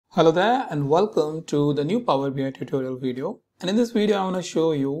Hello there and welcome to the new Power BI tutorial video. And in this video, I want to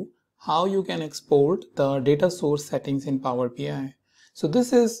show you how you can export the data source settings in Power BI. So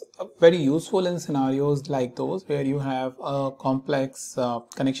this is very useful in scenarios like those where you have a complex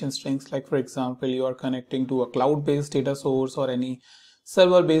connection strings. Like for example, you are connecting to a cloud-based data source or any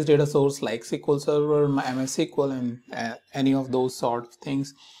server-based data source like SQL Server, MS SQL, and any of those sort of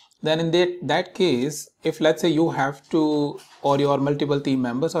things. Then in that case, if let's say you have to, or your multiple team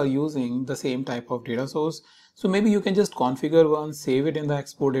members are using the same type of data source, so maybe you can just configure one, save it in the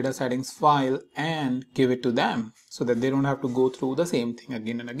export data settings file and give it to them so that they don't have to go through the same thing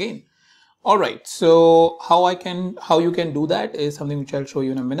again and again. Alright, so how you can do that is something which I'll show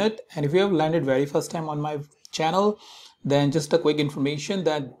you in a minute. And if you have landed very first time on my channel, then just a quick information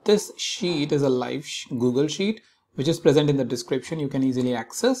that this sheet is a live Google sheet which is present in the description. You can easily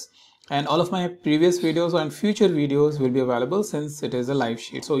access, and all of my previous videos and future videos will be available since it is a live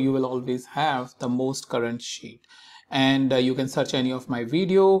sheet, so you will always have the most current sheet. And you can search any of my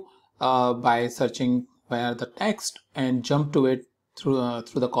video by searching via the text and jump to it through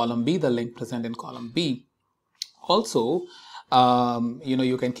the column B, the link present in column B. Also,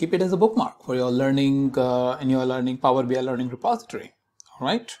 you can keep it as a bookmark for your learning in your Power BI learning repository. All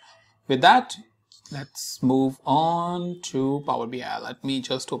right, with that, let's move on to Power BI. Let me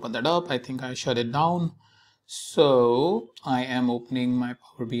just open that up. I think I shut it down. So I am opening my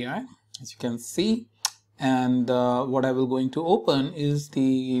Power BI, as you can see, and what I will going to open is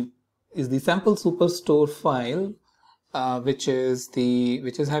the sample superstore file, which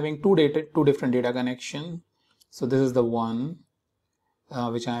is having two different data connection. So this is the one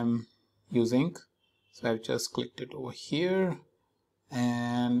which I'm using. So I've just clicked it over here,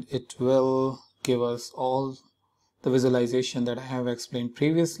 and it will give us all the visualization that I have explained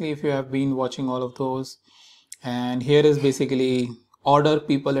previously if you have been watching all of those. And here is basically order,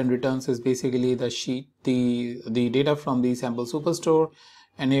 people, and returns is basically the sheet, the data from the sample superstore,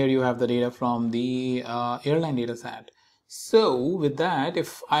 and here you have the data from the airline data set. So with that,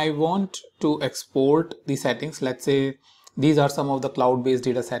 if I want to export the settings, let's say these are some of the cloud-based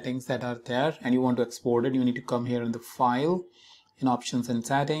data settings that are there, and you want to export it, you need to come here in the file, in options and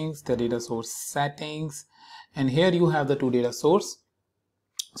settings, the data source settings, and here you have the two data source.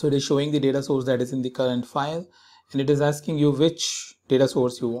 So it is showing the data source that is in the current file, and it is asking you which data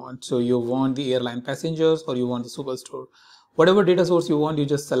source you want. So you want the airline passengers or you want the superstore. Whatever data source you want, you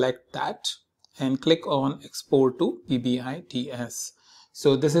just select that and click on export to PBIDS.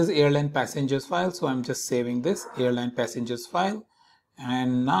 So this is airline passengers file, so I'm just saving this airline passengers file.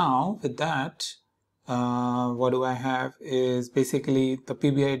 And now with that, what do I have is basically the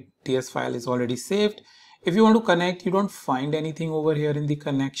PBIDS file is already saved. If you want to connect, you don't find anything over here in the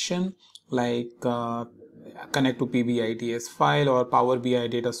connection like connect to PBIDS file or Power BI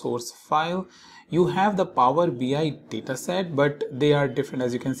data source file. You have the Power BI dataset, but they are different.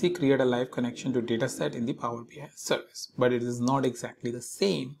 As you can see, create a live connection to dataset in the Power BI service, but it is not exactly the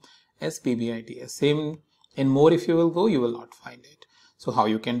same as PBIDS. Same in more, if you will go, you will not find it. So how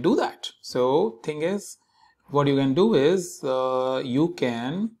you can do that? So thing is, what you can do is you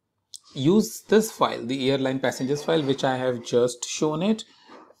can use this file, the airline passengers file, which I have just shown it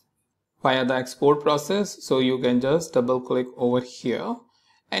via the export process. So you can just double click over here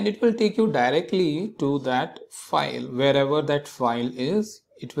and it will take you directly to that file. Wherever that file is,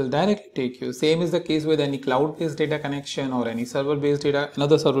 it will directly take you. Same is the case with any cloud-based data connection or any server-based data,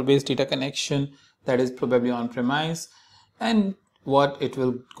 another server-based data connection that is probably on premise. And what it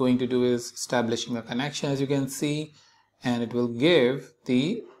will going to do is establishing a connection, as you can see, and it will give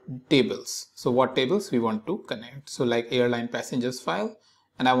the tables. So what tables we want to connect? So like airline passengers file,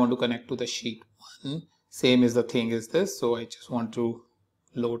 and I want to connect to the sheet 1. Same is the thing is this. So I just want to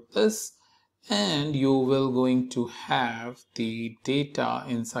load this, and you will going to have the data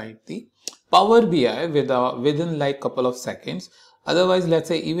inside the Power BI within like couple of seconds. Otherwise, let's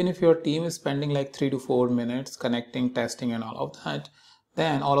say even if your team is spending like 3 to 4 minutes connecting, testing, and all of that,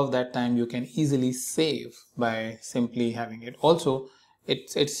 then all of that time you can easily save by simply having it. Also,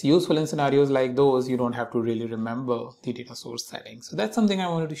 it's useful in scenarios like those. You don't have to really remember the data source settings. So that's something I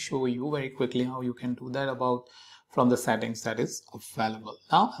wanted to show you very quickly, how you can do that from the settings that is available.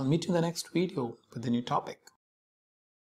 Now I'll meet you in the next video with a new topic.